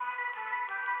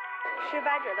失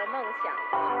败者的梦想。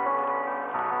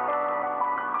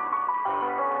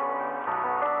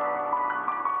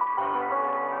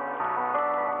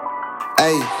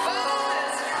Hey,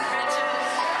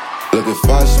 look, if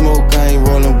I smoke, I ain't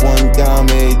rolling one dime.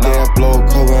 Every day I blow a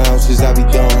couple ounces, I be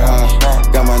doing high.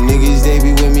 Got my niggas, they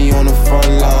be with me on the front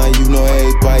line. You know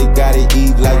everybody gotta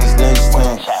eat like it's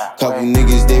lunchtime. Couple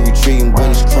niggas, they retreating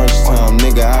when it's crunch time.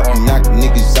 Nigga, I be knocking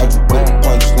niggas out you with a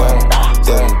punchline.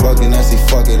 Tell me bugging, I say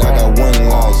fuck it, I got one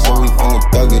line. So we finna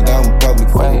thug it out in public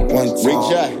for one time. Rick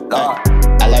Jack,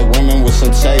 I like women with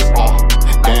some taste,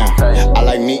 damn. I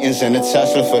like meetings in the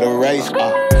Tesla for the race,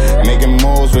 making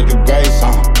moves with the grace,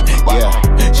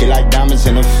 yeah. She like diamonds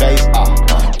in her face,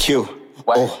 Q,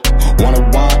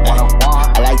 one-on-one,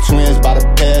 I like twins by the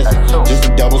pairs, just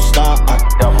a double stomp,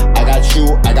 I got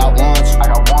you, I got ones,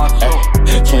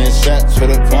 twin sets for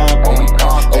the pump,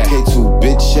 okay, two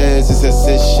bitches, it's a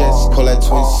six shits, call that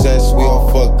twin sets, we all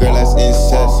fuck, girl, that's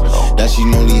incest. Now she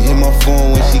only hit my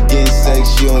phone when she getting sex,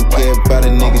 she don't care about a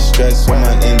nigga stress on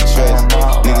my interest.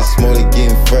 Niggas small, they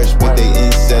getting fresh, but they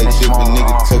insects. If a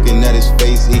nigga talking at his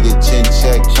face, he get chin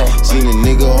checked. Seen a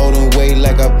nigga holding weight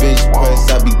like I bench press,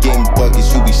 I be getting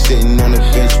buckets, you be sitting on the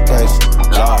bench press.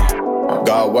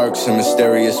 God works in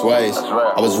mysterious ways.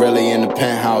 I was really in the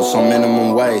penthouse on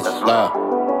minimum wage.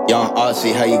 Young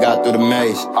artsy, how you got through the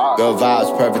maze. Good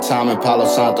vibes, perfect timing, Palo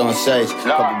Santo and Sage.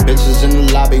 Couple bitches in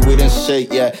the lobby, we didn't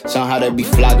shake yet. Somehow they be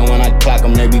flocking when I clock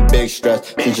them, they be big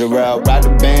stress. Since Jarrell, ride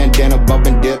the bandana,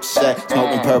 bumping dipset.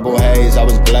 Smoking purple haze, I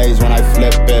was glazed when I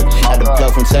flip it. Had to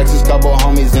plug from Texas, couple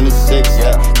homies in the six,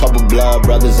 couple blood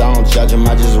brothers, I don't judge them,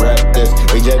 I just rep this.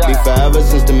 We just be forever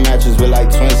since the matches were like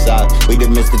twin sides. We did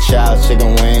Mr. Child's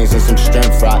chicken wings and some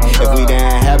shrimp fry. If we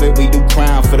didn't have it, we do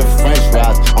crown for the French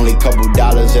fries. Only couple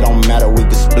dollars, it don't matter, we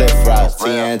can split fries.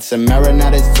 Tia and Tamara,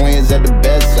 now there's twins at the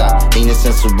bedside. Venus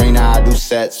and Serena, I do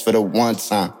sets for the one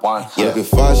time. Look,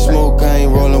 if I smoke, I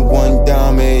ain't rolling one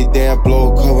dime. Every day I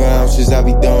blow a couple ounces, I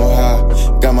be doing high.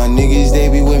 Got my niggas, they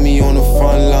be with me on the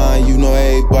front line. You know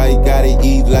everybody gotta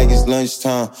eat like it's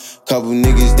lunchtime. Couple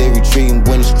niggas, they retreating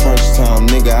when it's crunch time.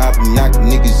 Nigga, I be knocking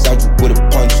niggas out you with a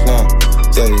punchline.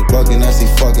 Tell they bugging, I say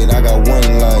fuck it, I got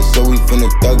one line. So we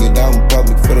finna thug it out in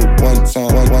public for the one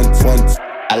time. One.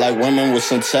 I like women with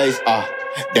some taste,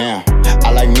 damn.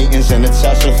 I like meetings in the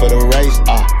Tesla for the race,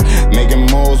 making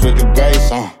moves with the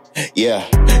grace, yeah.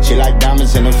 She like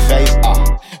diamonds in her face,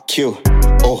 Q,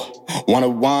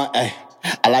 one-on-one,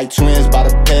 I like twins by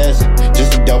the pairs,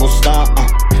 just a double stomp,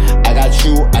 I got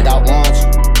you, I got ones,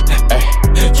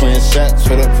 twin sets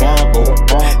for the